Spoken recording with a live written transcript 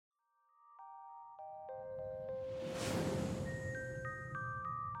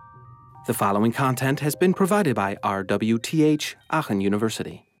The following content has been provided by RWTH Aachen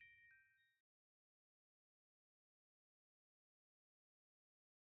University.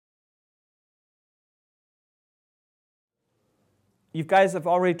 You guys have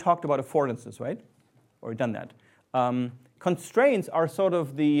already talked about affordances, right? Or done that. Constraints are sort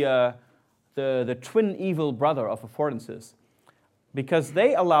of the twin evil brother of affordances, because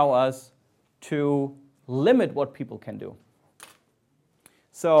they allow us to limit what people can do.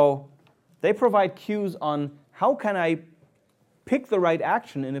 So they provide cues on how can I pick the right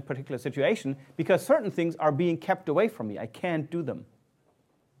action in a particular situation, because certain things are being kept away from me. I can't do them.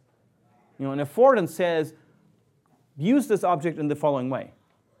 You know, an affordance says, use this object in the following way.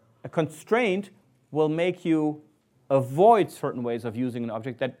 A constraint will make you avoid certain ways of using an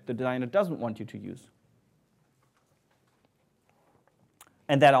object that the designer doesn't want you to use.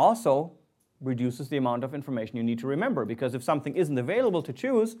 And that also reduces the amount of information you need to remember, because if something isn't available to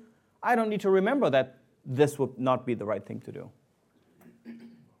choose, I don't need to remember that this would not be the right thing to do.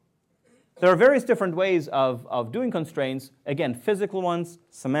 There are various different ways of doing constraints. Again, physical ones,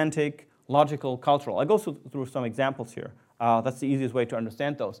 semantic, logical, cultural. I'll go through some examples here. That's the easiest way to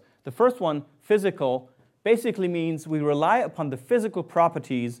understand those. The first one, physical, basically means we rely upon the physical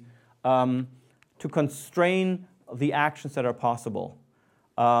properties to constrain the actions that are possible.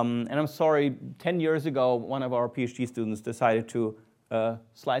 And I'm sorry, 10 years ago, one of our PhD students decided to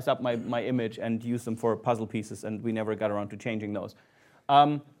slice up my image and use them for puzzle pieces, and we never got around to changing those.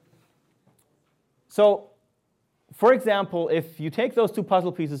 So, for example, if you take those two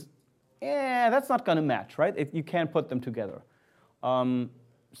puzzle pieces, that's not going to match, right? If you can't put them together.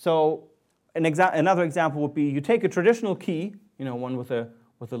 So another example would be you take a traditional key, one with a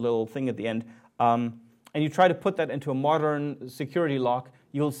little thing at the end, and you try to put that into a modern security lock.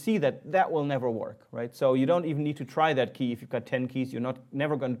 You'll see that will never work, right? So you don't even need to try that key. If you've got 10 keys, you're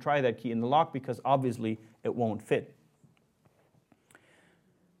never going to try that key in the lock, because obviously it won't fit.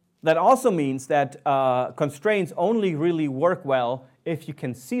 That also means that constraints only really work well if you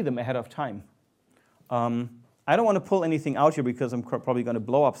can see them ahead of time. I don't want to pull anything out here because I'm probably going to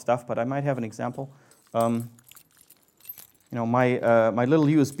blow up stuff, but I might have an example. My little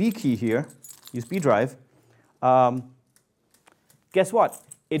USB key here, USB drive, guess what?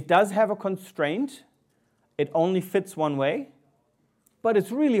 It does have a constraint. It only fits one way, but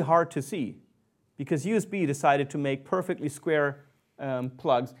it's really hard to see because USB decided to make perfectly square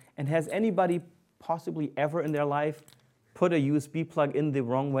plugs. And has anybody possibly ever in their life put a USB plug in the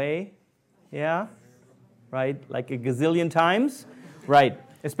wrong way? Yeah? Right? Like a gazillion times? Right.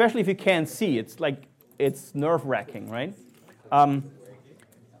 Especially if you can't see. It's nerve-wracking, right?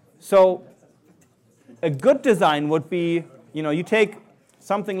 So a good design would be, you take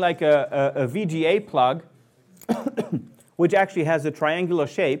something like a VGA plug, which actually has a triangular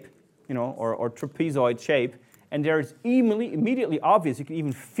shape, or trapezoid shape, and there's immediately obvious. You can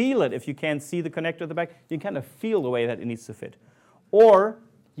even feel it if you can't see the connector at the back. You can kind of feel the way that it needs to fit. Or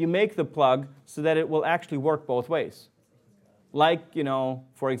you make the plug so that it will actually work both ways. Like,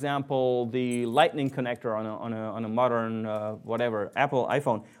 for example, the lightning connector on a modern, Apple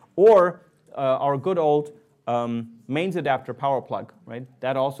iPhone. Or our good old mains adapter power plug, right?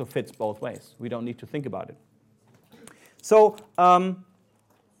 That also fits both ways. We don't need to think about it. So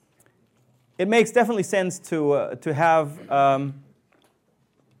it makes definitely sense to have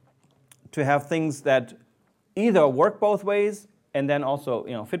things that either work both ways and then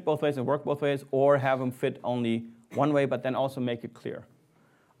also fit both ways and work both ways, or have them fit only one way but then also make it clear.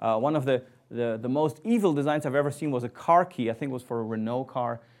 One of the most evil designs I've ever seen was a car key. I think it was for a Renault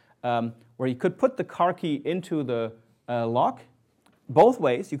car, where you could put the car key into the lock both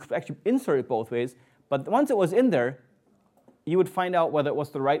ways. You could actually insert it both ways, but once it was in there, you would find out whether it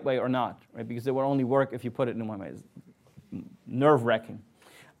was the right way or not, right? Because it would only work if you put it in one way. It's nerve-wracking.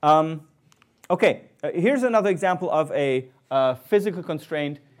 Okay, here's another example of a physical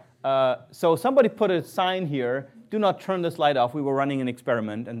constraint. So somebody put a sign here, do not turn this light off. We were running an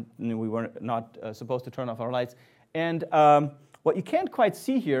experiment, and we were not supposed to turn off our lights. And what you can't quite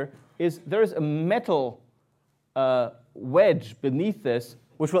see here is there's a metal wedge beneath this,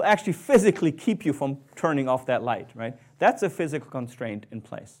 which will actually physically keep you from turning off that light, right? That's a physical constraint in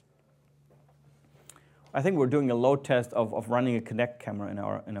place. I think we're doing a load test of running a Kinect camera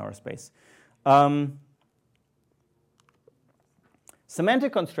in our space.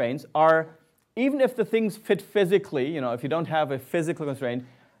 Semantic constraints are, even if the things fit physically, if you don't have a physical constraint,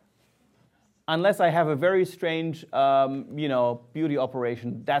 unless I have a very strange, beauty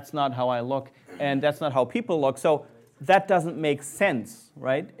operation, that's not how I look, and that's not how people look. So that doesn't make sense,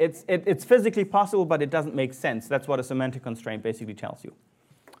 right? It's physically possible, but it doesn't make sense. That's what a semantic constraint basically tells you.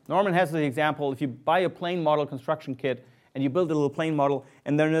 Norman has the example, if you buy a plane model construction kit and you build a little plane model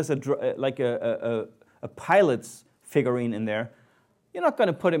and then there's a pilot's figurine in there, you're not going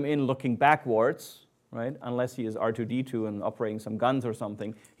to put him in looking backwards, right? Unless he is R2-D2 and operating some guns or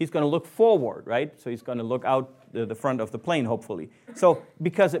something. He's going to look forward, right? So he's going to look out the front of the plane, hopefully. So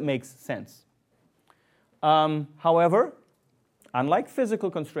because it makes sense. However, unlike physical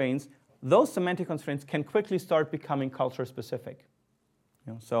constraints, those semantic constraints can quickly start becoming culture specific.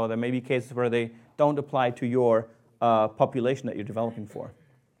 So there may be cases where they don't apply to your population that you're developing for.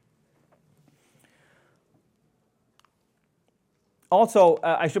 Also,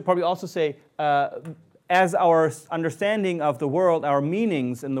 I should probably also say, as our understanding of the world, our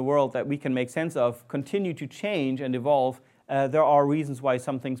meanings in the world that we can make sense of continue to change and evolve, there are reasons why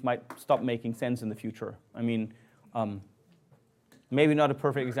some things might stop making sense in the future. I mean, maybe not a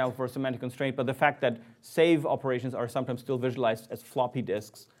perfect example for a semantic constraint, but the fact that save operations are sometimes still visualized as floppy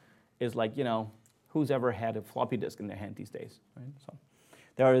disks is like, who's ever had a floppy disk in their hand these days, right? So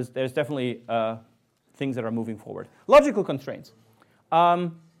there's definitely things that are moving forward. Logical constraints.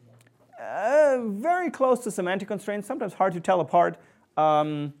 Very close to semantic constraints, sometimes hard to tell apart.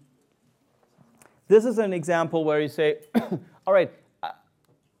 This is an example where you say, all right,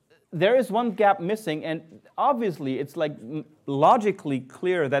 there is one gap missing, and obviously it's like logically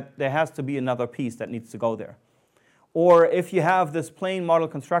clear that there has to be another piece that needs to go there. Or if you have this plane model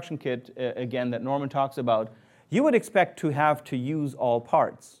construction kit, again, that Norman talks about, you would expect to have to use all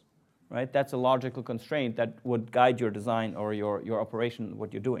parts, right? That's a logical constraint that would guide your design or your operation,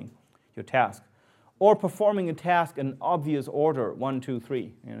 what you're doing, your task. Or performing a task in obvious order, 1, 2,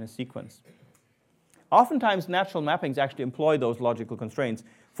 3, in a sequence. Oftentimes, natural mappings actually employ those logical constraints.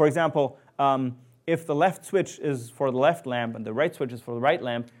 For example, if the left switch is for the left lamp and the right switch is for the right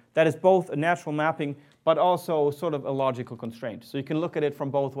lamp, that is both a natural mapping but also sort of a logical constraint. So you can look at it from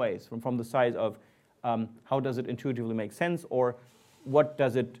both ways, from the side of how does it intuitively make sense, or what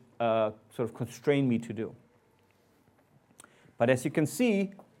does it sort of constrain me to do. But as you can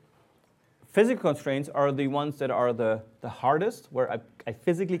see, physical constraints are the ones that are the hardest, where I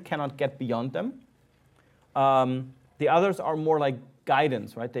physically cannot get beyond them. The others are more like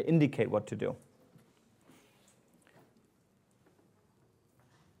guidance, right? They indicate what to do.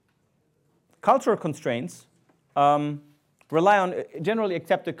 Cultural constraints rely on generally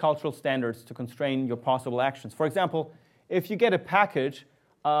accepted cultural standards to constrain your possible actions. For example, if you get a package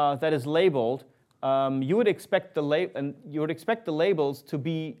that is labeled, you would expect the labels to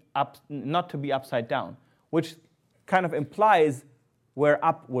be not to be upside down, which kind of implies where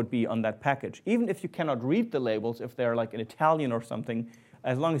up would be on that package. Even if you cannot read the labels, if they're like in Italian or something,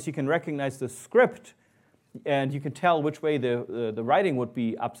 as long as you can recognize the script and you can tell which way the writing would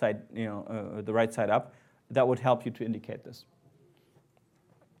be upside, the right side up, that would help you to indicate this.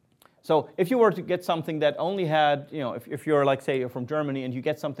 So if you were to get something that only had, if you're like, say, you're from Germany and you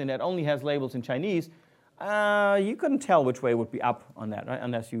get something that only has labels in Chinese, you couldn't tell which way would be up on that, right?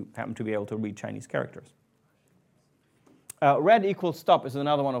 Unless you happen to be able to read Chinese characters. Red equals stop is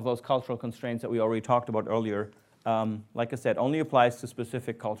another one of those cultural constraints that we already talked about earlier. Like I said, only applies to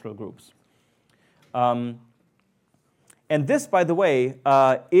specific cultural groups. And this, by the way,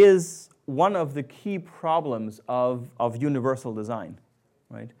 is one of the key problems of universal design,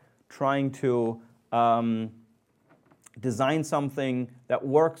 right? Trying to design something that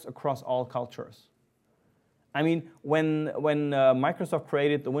works across all cultures. I mean, when Microsoft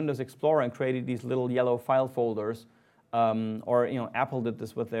created the Windows Explorer and created these little yellow file folders, or Apple did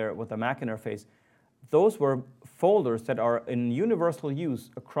this with their Mac interface, those were folders that are in universal use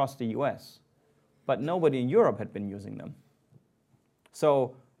across the US, but nobody in Europe had been using them.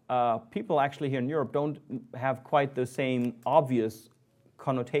 So people actually here in Europe don't have quite the same obvious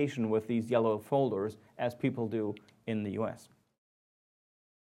connotation with these yellow folders as people do in the US.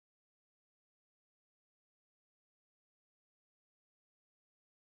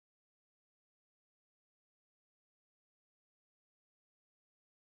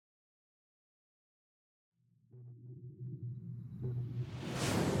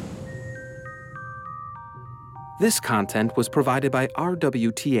 This content was provided by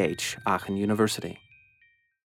RWTH Aachen University.